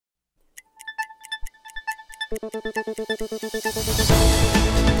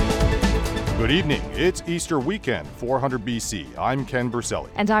Good evening. It's Easter weekend, 400 BC. I'm Ken Berselli.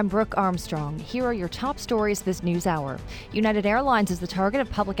 And I'm Brooke Armstrong. Here are your top stories this news hour. United Airlines is the target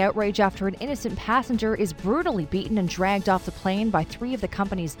of public outrage after an innocent passenger is brutally beaten and dragged off the plane by three of the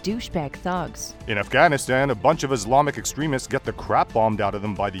company's douchebag thugs. In Afghanistan, a bunch of Islamic extremists get the crap bombed out of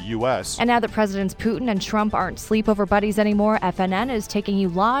them by the U.S. And now that Presidents Putin and Trump aren't sleepover buddies anymore, FNN is taking you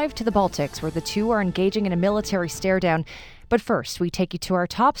live to the Baltics, where the two are engaging in a military stare-down. But first, we take you to our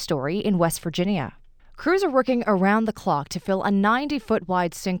top story in West Virginia. Crews are working around the clock to fill a 90-foot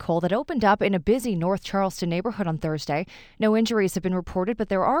wide sinkhole that opened up in a busy North Charleston neighborhood on Thursday. No injuries have been reported, but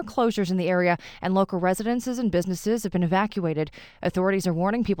there are closures in the area, and local residences and businesses have been evacuated. Authorities are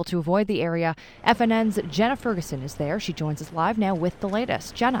warning people to avoid the area. FNN's Jenna Ferguson is there. She joins us live now with the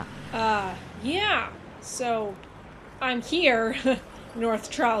latest. Jenna. Yeah. So, I'm here, North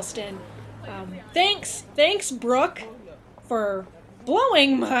Charleston. Thanks, Brooke, for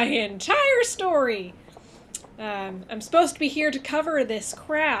blowing my entire story. I'm supposed to be here to cover this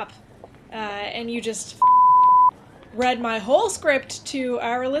crap, and you just read my whole script to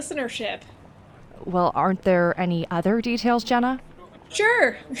our listenership. Well, aren't there any other details, Jenna?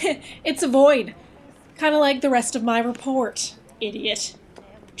 Sure. It's a void. Kind of like the rest of my report, idiot.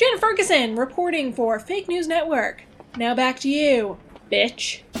 Jenna Ferguson, reporting for Fake News Network. Now back to you,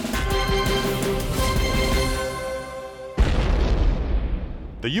 bitch.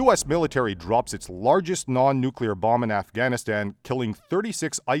 The U.S. military drops its largest non-nuclear bomb in Afghanistan, killing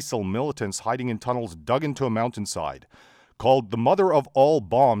 36 ISIL militants hiding in tunnels dug into a mountainside. Called the mother of all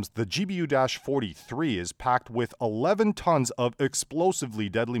bombs, the GBU-43 is packed with 11 tons of explosively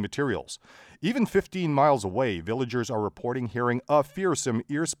deadly materials. Even 15 miles away, villagers are reporting hearing a fearsome,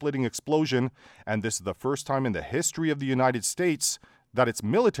 ear-splitting explosion, and this is the first time in the history of the United States that its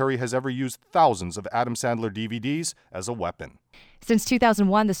military has ever used thousands of Adam Sandler DVDs as a weapon. Since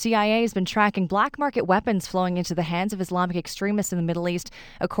 2001, the CIA has been tracking black market weapons flowing into the hands of Islamic extremists in the Middle East.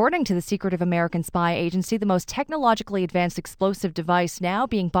 According to the secretive American spy agency, the most technologically advanced explosive device now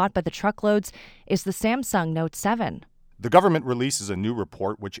being bought by the truckloads is the Samsung Note 7. The government releases a new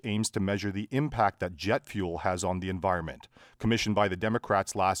report which aims to measure the impact that jet fuel has on the environment. Commissioned by the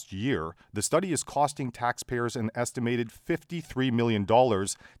Democrats last year, the study is costing taxpayers an estimated $53 million,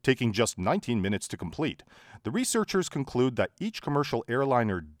 taking just 19 minutes to complete. The researchers conclude that each commercial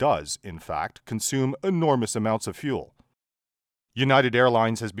airliner does, in fact, consume enormous amounts of fuel. United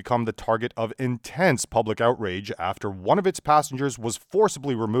Airlines has become the target of intense public outrage after one of its passengers was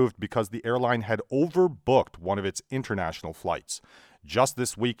forcibly removed because the airline had overbooked one of its international flights. Just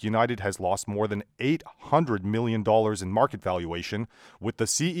this week, United has lost more than $800 million in market valuation, with the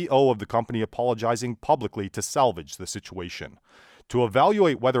CEO of the company apologizing publicly to salvage the situation. To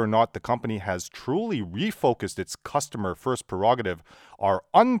evaluate whether or not the company has truly refocused its customer-first prerogative, our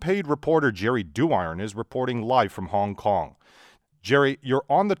unpaid reporter Jerry Duiron is reporting live from Hong Kong. Jerry, you're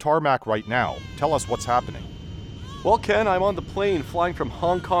on the tarmac right now. Tell us what's happening. Well, Ken, I'm on the plane flying from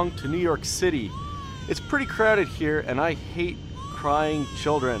Hong Kong to New York City. It's pretty crowded here, and I hate crying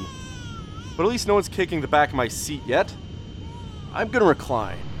children. But at least no one's kicking the back of my seat yet. I'm gonna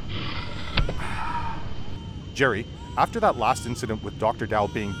recline. Jerry, after that last incident with Dr.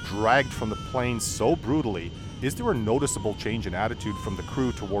 Dao being dragged from the plane so brutally, is there a noticeable change in attitude from the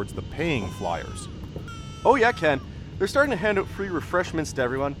crew towards the paying flyers? Oh yeah, Ken. They're starting to hand out free refreshments to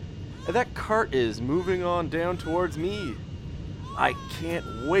everyone, and that cart is moving on down towards me. I can't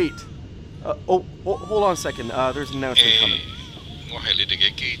wait. Hold on a second. There's an announcement coming. 我係你哋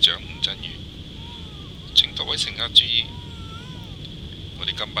嘅機長吳振宇，請各位乘客注意，我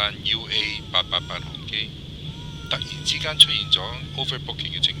哋今班 UA888 航機突然之間出現咗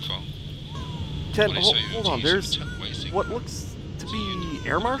overbooking 嘅情況。 Ken, hold on. There's what looks to be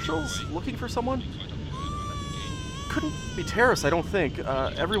air marshals looking for someone. Couldn't be terrorists, I don't think.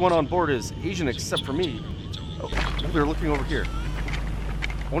 Everyone on board is Asian except for me. Oh, they're looking over here.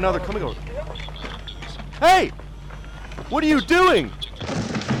 Oh, now they're coming over. Hey! What are you doing?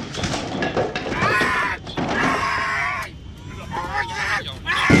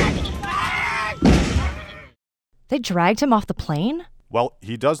 They dragged him off the plane? Well,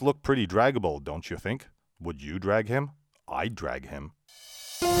 he does look pretty draggable, don't you think? Would you drag him? I'd drag him.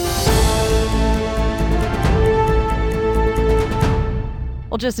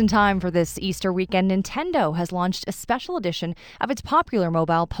 Well, just in time for this Easter weekend, Nintendo has launched a special edition of its popular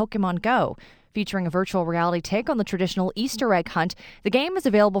mobile Pokemon Go. Featuring a virtual reality take on the traditional Easter egg hunt, the game is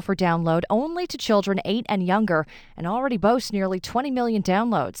available for download only to children 8 and younger and already boasts nearly 20 million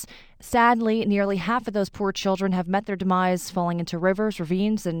downloads. Sadly, nearly half of those poor children have met their demise falling into rivers,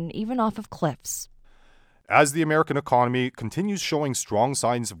 ravines, and even off of cliffs. As the American economy continues showing strong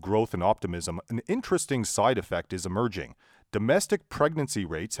signs of growth and optimism, an interesting side effect is emerging. Domestic pregnancy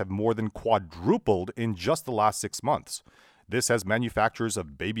rates have more than quadrupled in just the last 6 months. This has manufacturers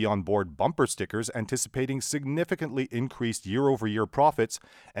of baby on board bumper stickers anticipating significantly increased year-over-year profits,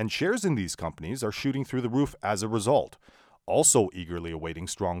 and shares in these companies are shooting through the roof as a result. Also eagerly awaiting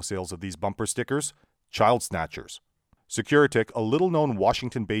strong sales of these bumper stickers, child snatchers. Securitic, a little-known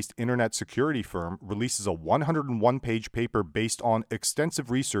Washington-based internet security firm, releases a 101-page paper based on extensive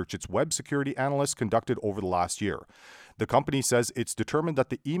research its web security analysts conducted over the last year. The company says it's determined that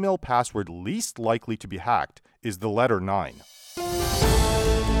the email password least likely to be hacked is the letter 9.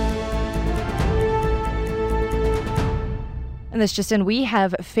 And this just in, we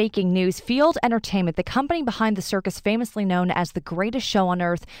have faking news. Field Entertainment, the company behind the circus famously known as the greatest show on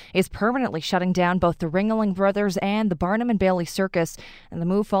earth, is permanently shutting down both the Ringling Brothers and the Barnum and Bailey Circus. And the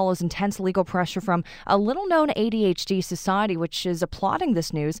move follows intense legal pressure from a little-known ADHD society, which is applauding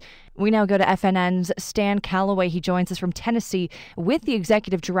this news. We now go to FNN's Stan Calloway. He joins us from Tennessee with the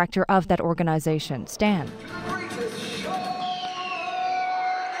executive director of that organization. Stan.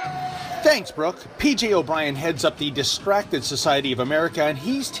 Thanks, Brooke. PJ O'Brien heads up the Distracted Society of America, and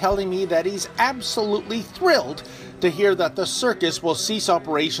he's telling me that he's absolutely thrilled to hear that the circus will cease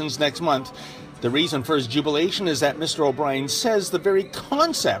operations next month. The reason for his jubilation is that Mr. O'Brien says the very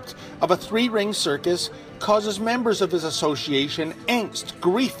concept of a three-ring circus causes members of his association angst,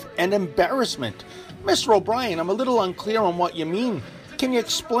 grief, and embarrassment. Mr. O'Brien, I'm a little unclear on what you mean. Can you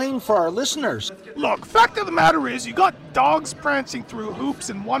explain for our listeners? Look, fact of the matter is, you got dogs prancing through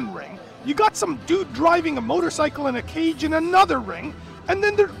hoops in one ring, you got some dude driving a motorcycle in a cage in another ring, and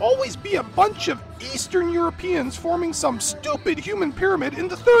then there'd always be a bunch of Eastern Europeans forming some stupid human pyramid in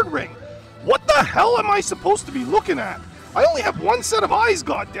the third ring. What the hell am I supposed to be looking at? I only have one set of eyes,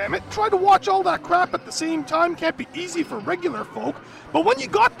 goddammit. Try to watch all that crap at the same time can't be easy for regular folk, but when you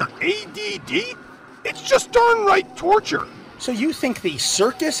got the ADD, it's just darn right torture. So you think the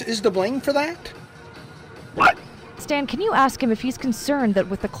circus is to blame for that? What? Stan, can you ask him if he's concerned that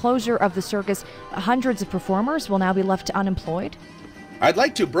with the closure of the circus, hundreds of performers will now be left unemployed? I'd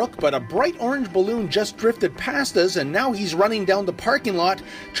like to, Brooke, but a bright orange balloon just drifted past us, and now he's running down the parking lot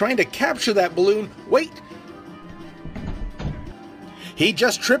trying to capture that balloon. Wait! He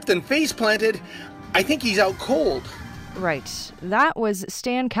just tripped and face-planted. I think he's out cold. Right. That was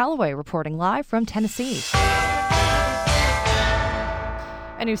Stan Calloway reporting live from Tennessee.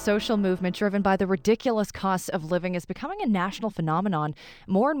 A new social movement driven by the ridiculous costs of living is becoming a national phenomenon.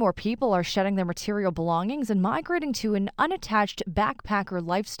 More and more people are shedding their material belongings and migrating to an unattached backpacker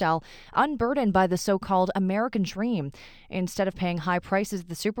lifestyle, unburdened by the so-called American dream. Instead of paying high prices at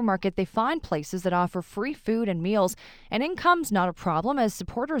the supermarket, they find places that offer free food and meals, and income's not a problem, as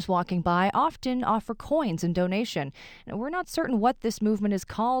supporters walking by often offer coins in donation. Now, we're not certain what this movement is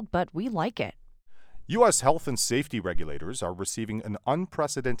called, but we like it. U.S. health and safety regulators are receiving an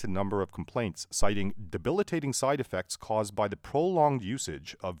unprecedented number of complaints citing debilitating side effects caused by the prolonged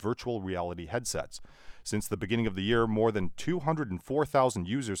usage of virtual reality headsets. Since the beginning of the year, more than 204,000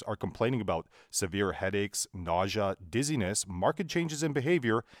 users are complaining about severe headaches, nausea, dizziness, marked changes in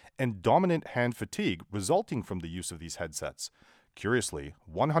behavior, and dominant hand fatigue resulting from the use of these headsets. Curiously,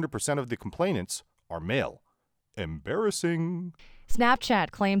 100% of the complainants are male. Embarrassing.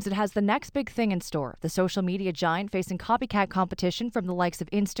 Snapchat claims it has the next big thing in store. The social media giant, facing copycat competition from the likes of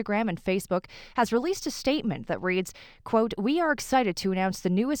Instagram and Facebook, has released a statement that reads, quote, "We are excited to announce the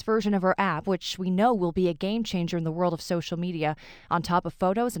newest version of our app, which we know will be a game changer in the world of social media. On top of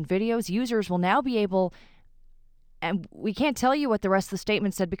photos and videos, users will now be able..." And we can't tell you what the rest of the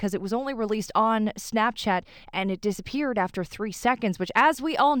statement said because it was only released on Snapchat and it disappeared after 3 seconds, which, as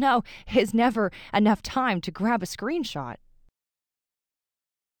we all know, is never enough time to grab a screenshot.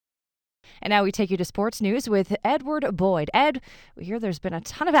 And now we take you to sports news with Edward Boyd. Ed, we hear there's been a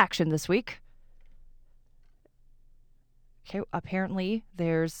ton of action this week. Okay, apparently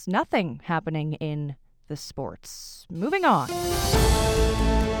there's nothing happening in the sports. Moving on.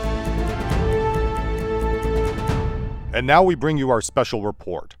 And now we bring you our special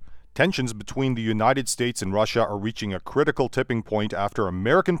report. Tensions between the United States and Russia are reaching a critical tipping point after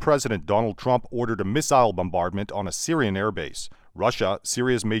American President Donald Trump ordered a missile bombardment on a Syrian airbase. Russia,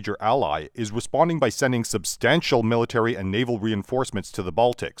 Syria's major ally, is responding by sending substantial military and naval reinforcements to the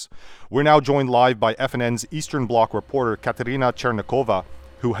Baltics. We're now joined live by FNN's Eastern Bloc reporter Katerina Chernikova,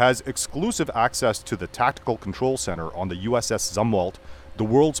 who has exclusive access to the Tactical Control Center on the USS Zumwalt, the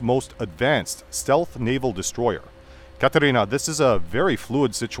world's most advanced stealth naval destroyer. Katerina, this is a very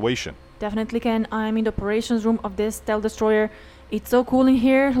fluid situation. Definitely, Ken. I'm in the operations room of this stealth destroyer. It's so cool in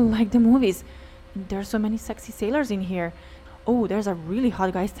here, like the movies. There's so many sexy sailors in here. Oh, there's a really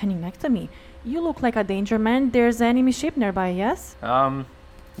hot guy standing next to me. You look like a danger man. There's an enemy ship nearby, yes?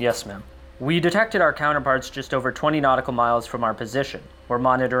 Yes, ma'am. We detected our counterparts just over 20 nautical miles from our position. We're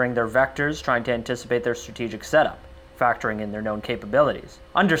monitoring their vectors, trying to anticipate their strategic setup, factoring in their known capabilities.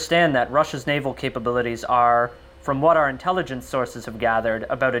 Understand that Russia's naval capabilities are, from what our intelligence sources have gathered,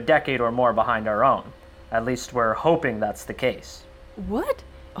 about a decade or more behind our own. At least we're hoping that's the case. What?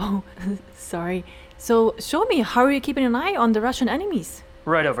 Oh, sorry. So, show me, how are you keeping an eye on the Russian enemies?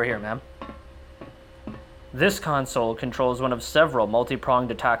 Right over here, ma'am. This console controls one of several multi-pronged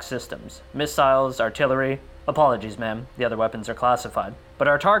attack systems. Missiles, artillery. Apologies, ma'am, the other weapons are classified. But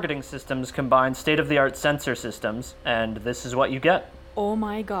our targeting systems combine state-of-the-art sensor systems, and this is what you get. Oh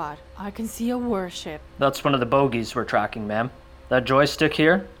my god, I can see a warship. That's one of the bogies we're tracking, ma'am. That joystick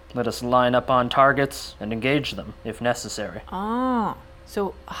here, let us line up on targets and engage them, if necessary. Ah,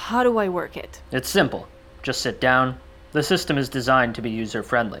 so how do I work it? It's simple. Just sit down. The system is designed to be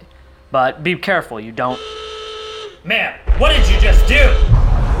user-friendly. But be careful you don't... Ma'am, what did you just do?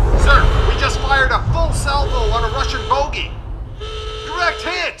 Sir, we just fired a full salvo on a Russian bogey. Direct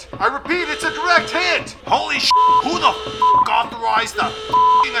hit! I repeat, it's a direct hit! Holy sh**, who the f*** authorized the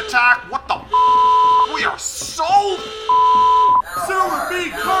f***ing attack? What the f***? We are so Silver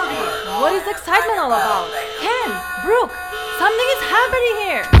Beak target! What is the excitement all about? Ken, Brooke, something is happening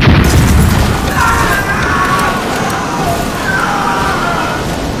here!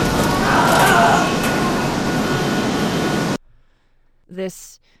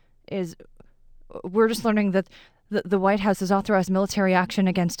 We're just learning that the White House has authorized military action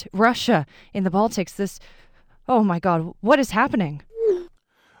against Russia in the Baltics. Oh my God, what is happening?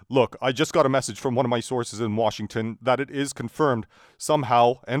 Look, I just got a message from one of my sources in Washington that it is confirmed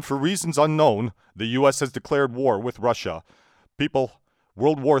somehow, and for reasons unknown, the U.S. has declared war with Russia. People,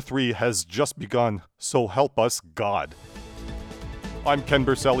 World War III has just begun, so help us God. I'm Ken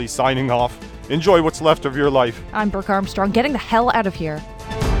Berselli signing off. Enjoy what's left of your life. I'm Brooke Armstrong, getting the hell out of here.